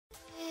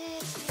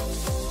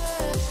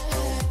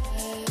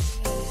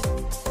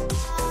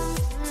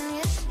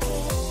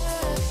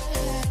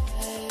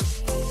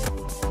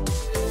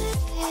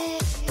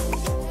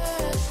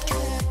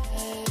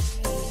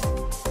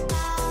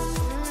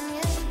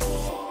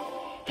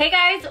Hey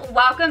guys,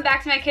 welcome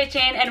back to my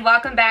kitchen and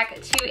welcome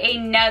back to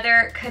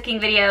another cooking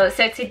video.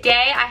 So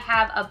today I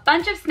have a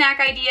bunch of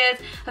snack ideas.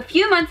 A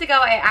few months ago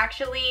I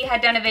actually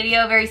had done a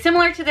video very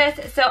similar to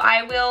this, so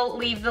I will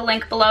leave the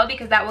link below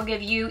because that will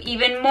give you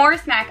even more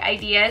snack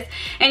ideas.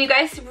 And you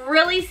guys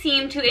really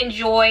seem to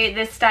enjoy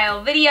this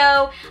style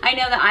video. I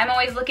know that I'm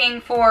always looking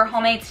for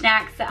homemade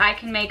snacks that I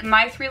can make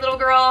my three little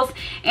girls,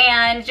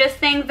 and just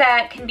things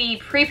that can be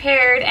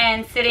prepared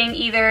and sitting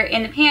either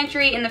in the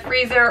pantry, in the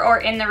freezer, or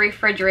in the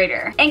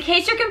refrigerator. In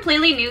case you're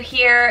completely new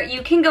here,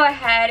 you can go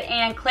ahead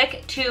and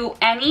click to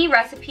any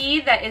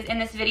recipe that is in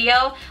this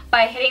video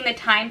by hitting the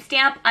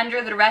timestamp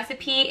under the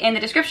recipe in the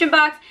description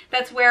box.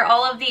 That's where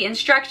all of the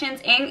instructions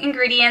and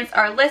ingredients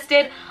are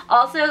listed.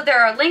 Also, there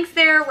are links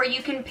there where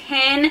you can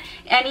pin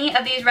any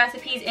of these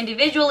recipes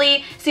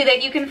individually so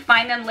that you can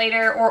find them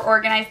later or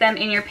organize them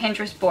in your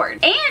Pinterest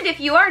board. And if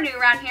you are new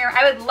around here,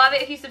 I would love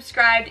it if you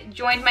subscribed,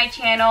 joined my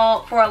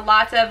channel for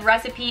lots of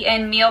recipe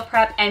and meal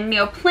prep and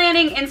meal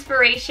planning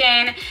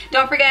inspiration.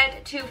 Don't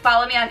forget to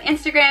follow me on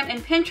Instagram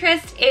and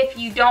Pinterest if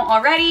you don't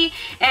already.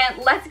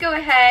 And let's go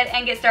ahead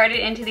and get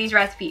started into these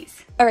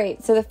recipes.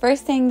 Alright, so the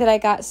first thing that I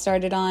got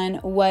started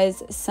on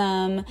was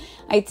some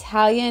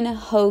Italian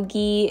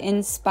hoagie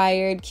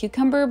inspired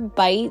cucumber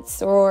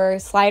bites or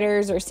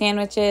sliders or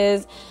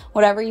sandwiches,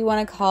 whatever you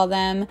want to call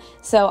them.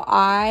 So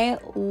I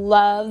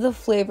love the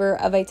flavor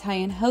of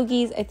Italian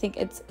hoagies. I think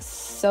it's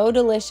so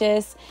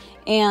delicious,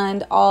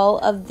 and all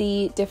of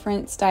the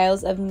different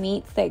styles of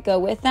meat that go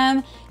with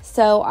them.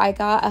 So I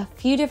got a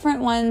few different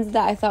ones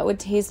that I thought would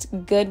taste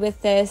good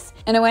with this,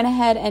 and I went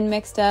ahead and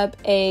mixed up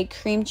a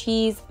cream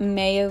cheese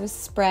mayo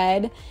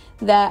spread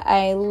that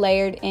I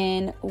layered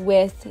in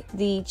with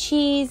the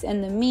cheese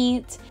and the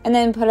meat, and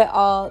then put it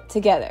all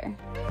together.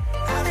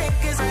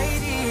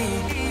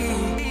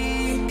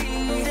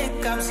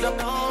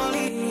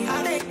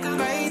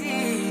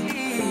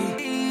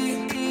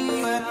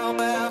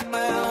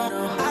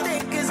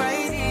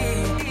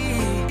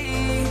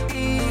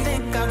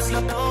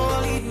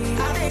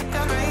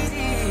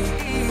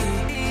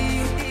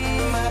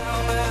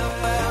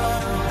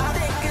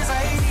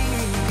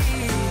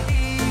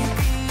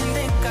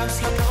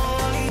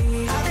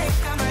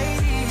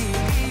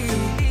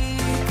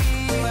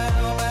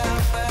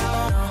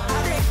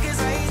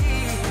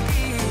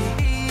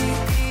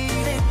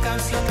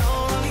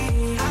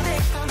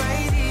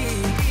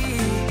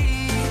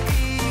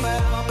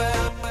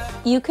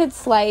 You could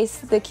slice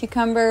the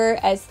cucumber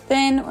as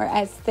thin or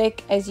as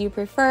thick as you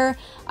prefer.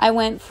 I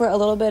went for a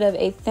little bit of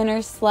a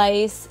thinner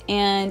slice,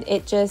 and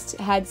it just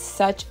had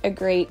such a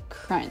great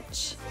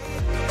crunch.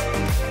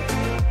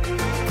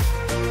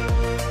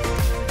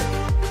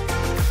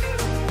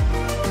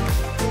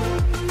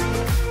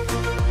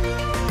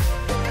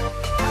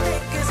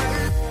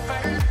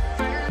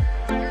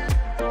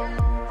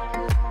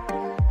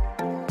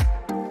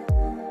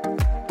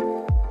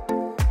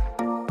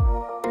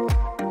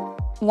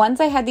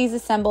 Once I had these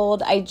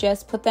assembled, I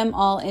just put them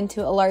all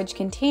into a large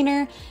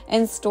container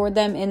and stored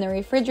them in the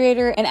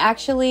refrigerator. And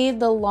actually,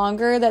 the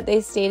longer that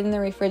they stayed in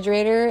the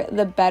refrigerator,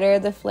 the better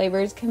the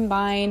flavors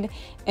combined.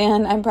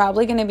 And I'm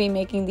probably going to be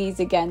making these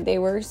again. They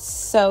were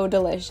so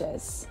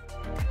delicious.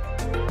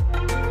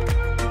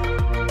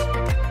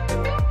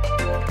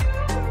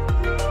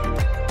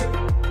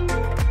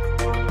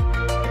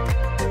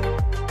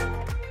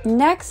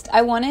 Next,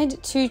 I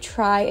wanted to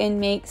try and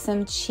make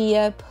some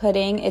chia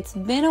pudding. It's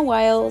been a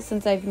while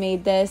since I've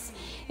made this,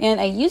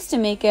 and I used to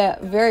make it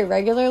very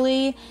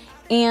regularly,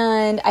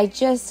 and I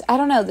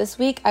don't know, this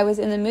week I was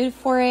in the mood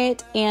for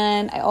it,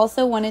 and I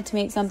also wanted to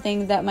make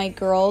something that my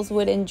girls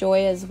would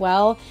enjoy as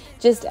well,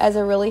 just as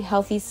a really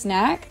healthy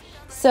snack.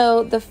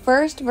 So the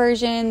first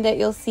version that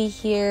you'll see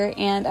here,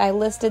 and I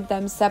listed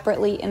them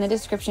separately in the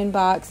description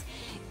box,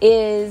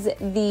 is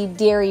the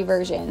dairy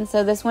version.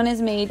 So this one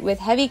is made with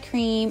heavy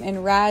cream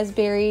and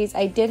raspberries.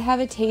 I did have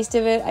a taste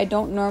of it. I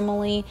don't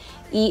normally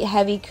eat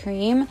heavy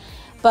cream,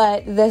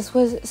 but this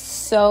was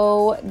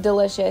so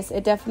delicious.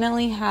 It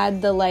definitely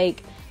had the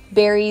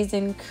berries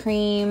and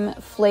cream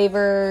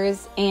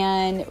flavors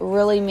and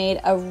really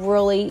made a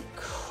really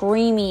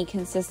creamy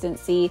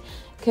consistency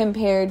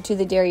compared to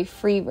the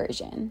dairy-free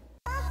version.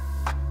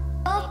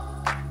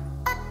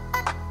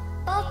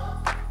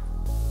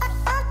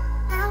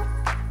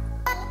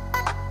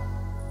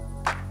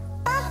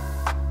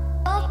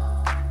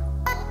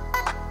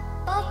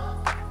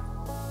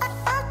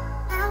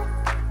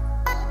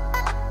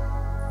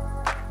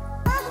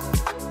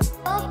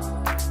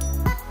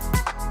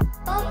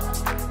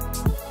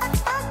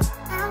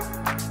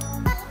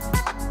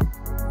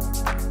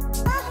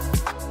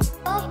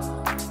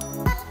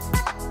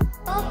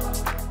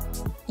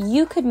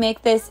 You could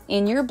make this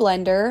in your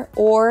blender,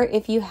 or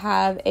if you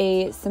have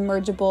a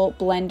submergible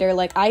blender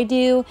like I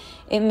do,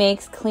 it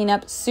makes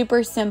cleanup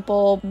super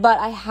simple. But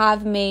I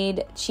have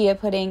made chia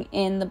pudding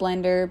in the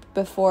blender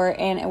before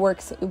and it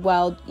works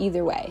well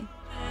either way.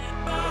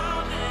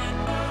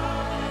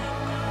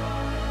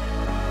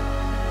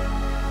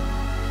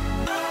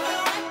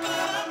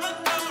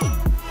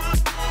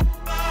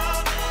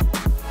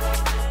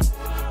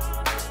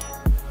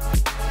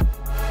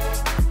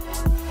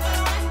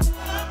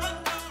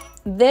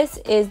 This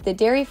is the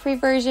dairy-free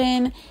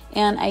version,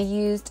 and I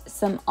used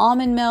some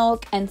almond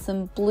milk and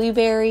some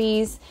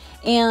blueberries.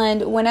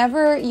 And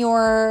whenever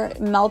you're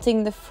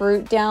melting the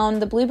fruit down,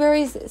 the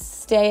blueberries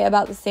stay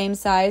about the same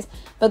size,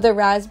 but the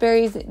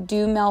raspberries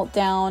do melt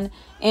down.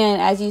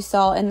 And as you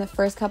saw in the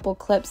first couple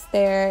clips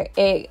there,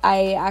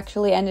 I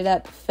actually ended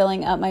up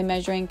filling up my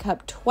measuring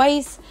cup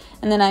twice,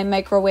 and then I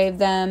microwaved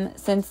them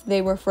since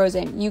they were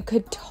frozen. You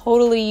could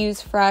totally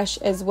use fresh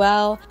as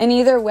well. And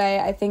either way,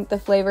 I think the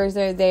flavors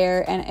are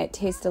there and it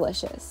tastes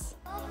delicious.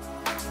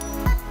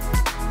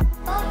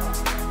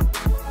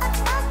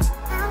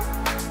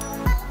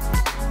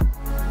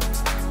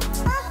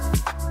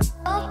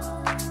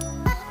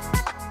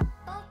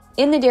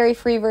 In the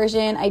dairy-free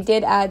version, I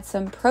did add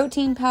some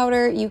protein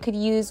powder. You could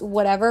use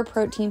whatever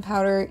protein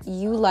powder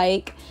you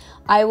like.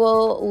 I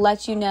will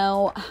let you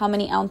know how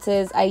many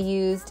ounces I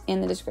used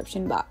in the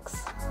description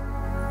box.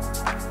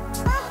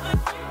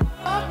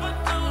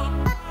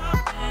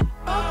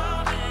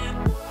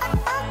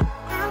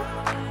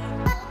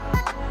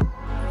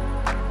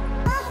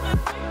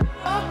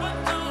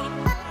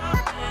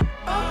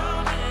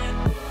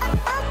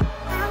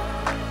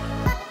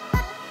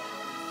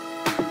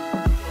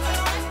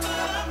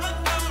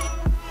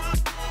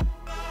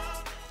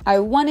 I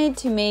wanted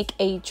to make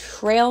a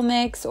trail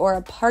mix or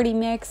a party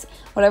mix,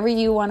 whatever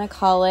you want to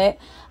call it,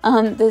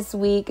 this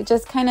week.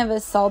 Just kind of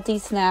a salty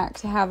snack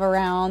to have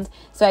around.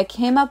 So I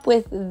came up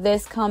with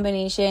this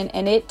combination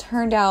and it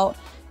turned out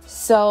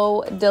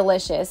so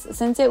delicious.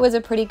 Since it was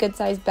a pretty good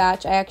sized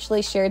batch, I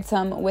actually shared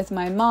some with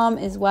my mom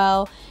as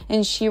well,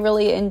 and she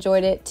really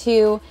enjoyed it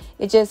too.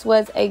 It just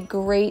was a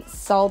great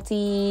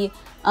salty,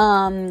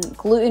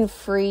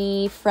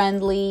 gluten-free,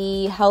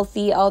 friendly,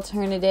 healthy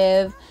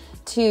alternative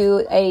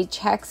to a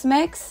Chex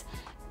Mix,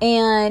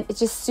 and it's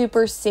just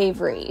super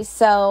savory.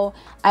 So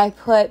I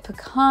put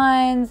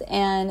pecans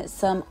and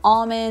some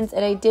almonds,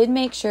 and I did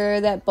make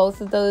sure that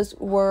both of those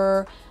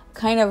were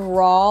kind of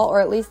raw, or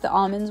at least the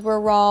almonds were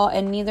raw,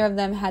 and neither of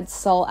them had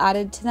salt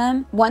added to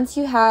them. Once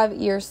you have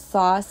your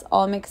sauce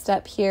all mixed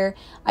up here,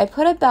 I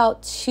put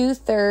about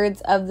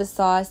 2/3 of the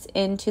sauce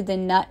into the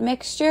nut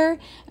mixture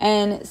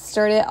and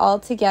stirred it all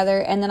together,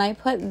 and then I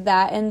put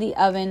that in the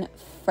oven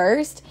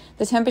first.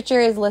 The temperature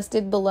is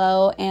listed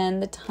below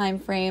and the time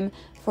frame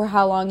for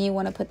how long you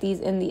want to put these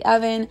in the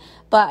oven,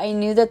 but I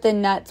knew that the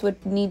nuts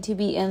would need to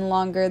be in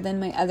longer than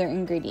my other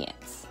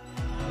ingredients.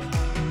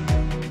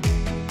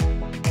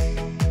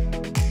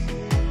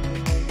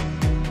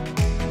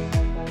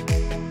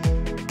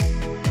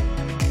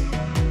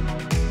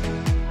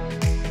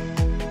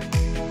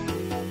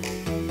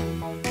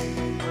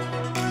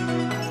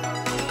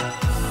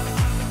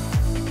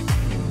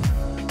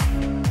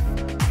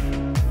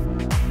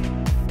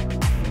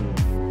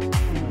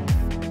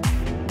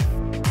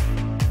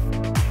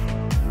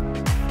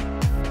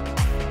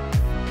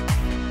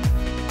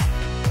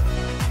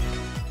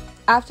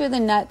 After the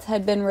nuts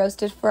had been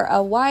roasted for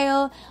a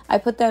while, I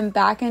put them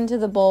back into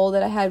the bowl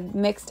that I had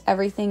mixed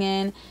everything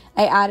in.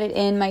 I added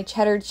in my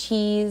cheddar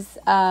cheese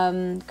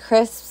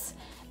crisps,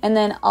 and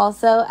then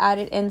also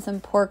added in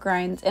some pork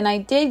rinds. And I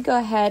did go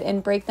ahead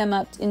and break them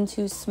up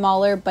into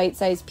smaller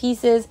bite-sized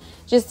pieces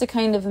just to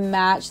kind of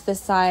match the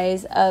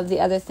size of the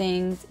other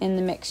things in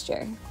the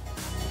mixture.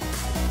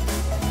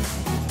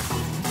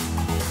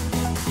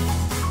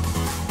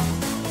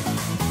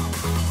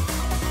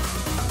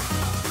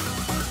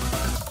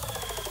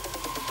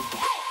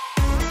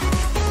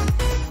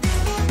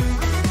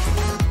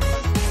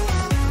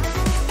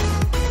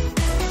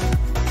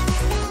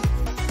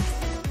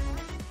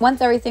 Once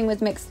everything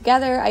was mixed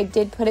together, I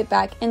did put it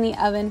back in the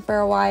oven for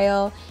a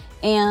while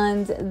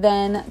and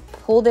then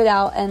pulled it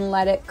out and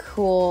let it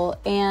cool.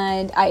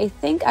 And I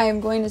think I am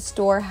going to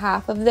store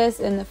half of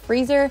this in the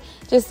freezer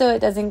just so it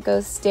doesn't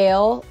go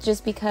stale,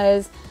 just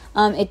because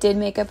it did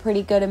make a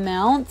pretty good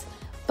amount.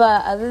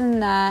 But other than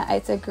that,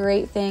 it's a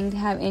great thing to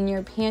have in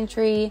your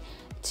pantry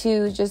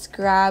to just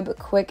grab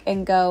quick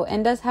and go,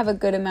 and does have a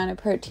good amount of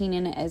protein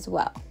in it as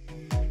well.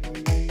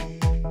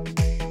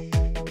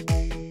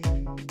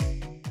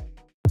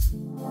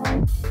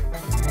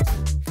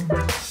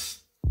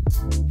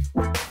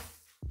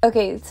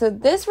 Okay, so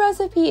this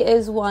recipe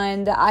is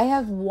one that I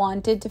have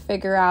wanted to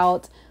figure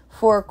out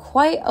for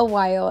quite a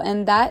while,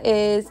 and that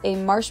is a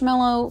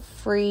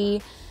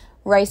marshmallow-free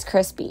Rice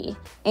Krispie,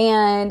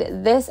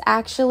 and this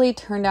actually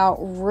turned out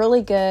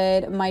really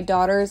good. My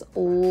daughters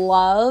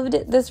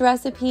loved this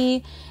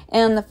recipe,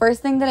 and the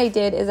first thing that I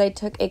did is I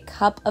took a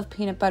cup of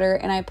peanut butter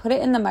and I put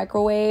it in the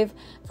microwave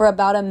for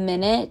about a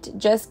minute,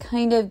 just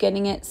kind of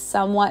getting it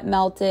somewhat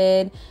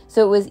melted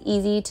so it was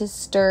easy to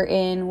stir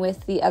in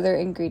with the other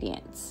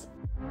ingredients.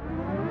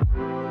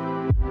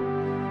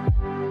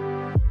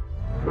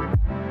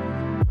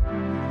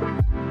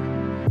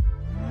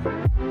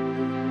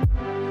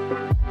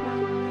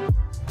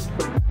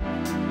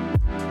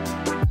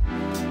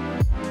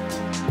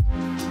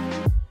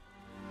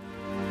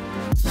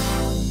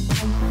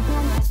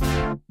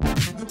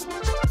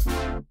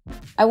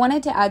 I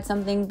wanted to add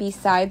something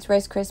besides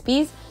Rice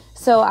Krispies,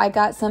 so I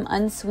got some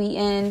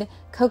unsweetened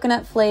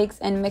coconut flakes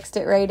and mixed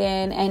it right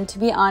in, and to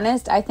be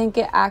honest, I think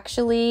it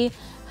actually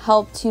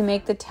helped to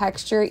make the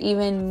texture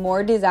even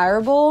more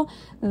desirable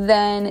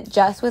than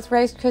just with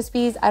Rice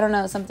Krispies. I don't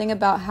know, something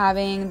about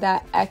having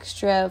that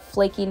extra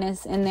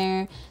flakiness in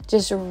there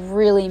just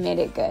really made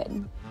it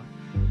good.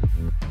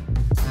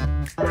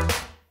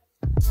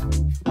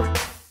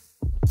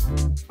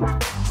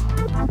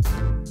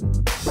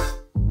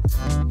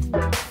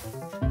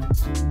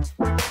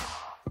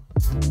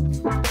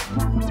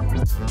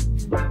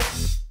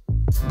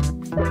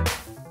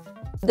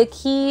 The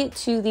key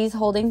to these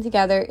holding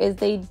together is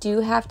they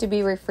do have to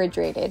be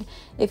refrigerated.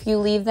 If you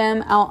leave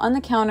them out on the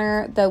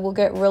counter, they will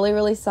get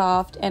really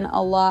soft and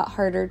a lot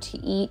harder to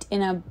eat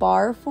in a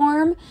bar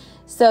form.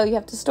 So you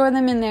have to store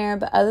them in there,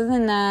 but other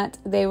than that,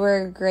 they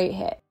were a great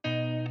hit.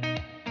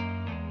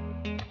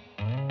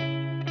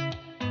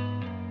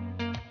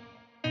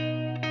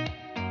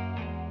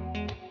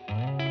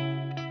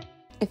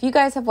 If you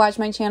guys have watched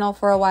my channel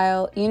for a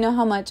while, you know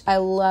how much I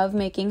love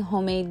making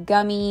homemade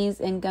gummies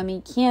and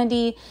gummy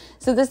candy.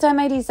 So this time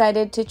I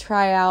decided to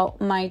try out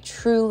my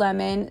True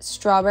Lemon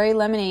strawberry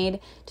lemonade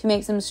to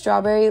make some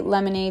strawberry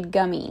lemonade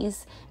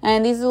gummies.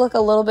 And these look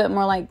a little bit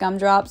more like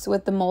gumdrops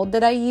with the mold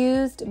that I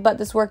used, but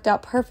this worked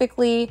out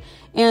perfectly.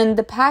 And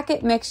the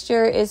packet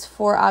mixture is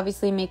for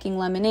obviously making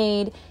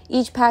lemonade.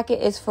 Each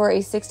packet is for a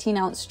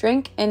 16-ounce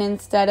drink, and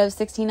instead of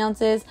 16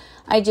 ounces,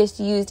 I just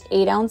used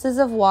 8 ounces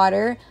of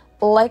water.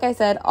 Like I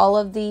said, all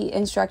of the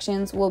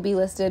instructions will be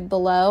listed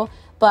below,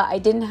 but I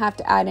didn't have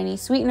to add any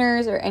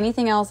sweeteners or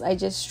anything else. I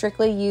just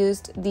strictly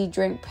used the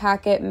drink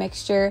packet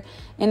mixture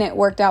and it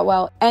worked out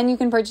well. And you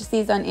can purchase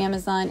these on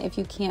Amazon if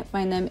you can't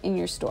find them in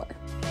your store.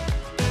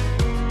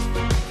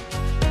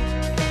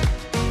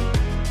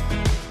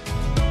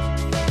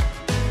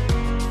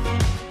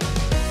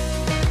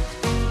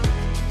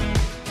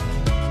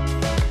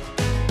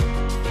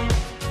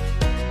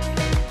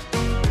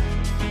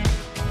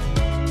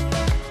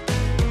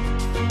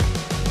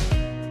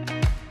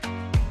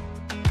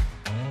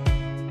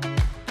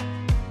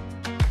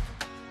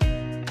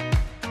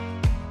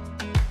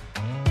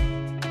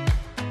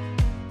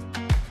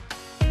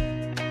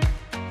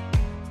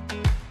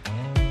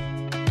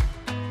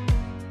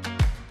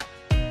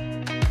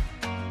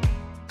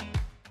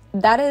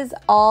 That is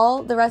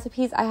all the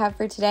recipes I have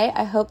for today.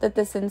 I hope that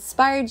this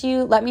inspired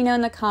you. Let me know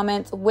in the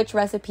comments which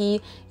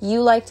recipe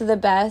you liked the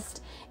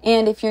best.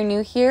 And if you're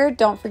new here,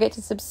 don't forget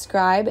to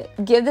subscribe.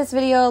 Give this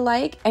video a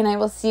like, and I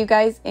will see you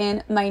guys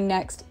in my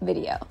next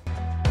video.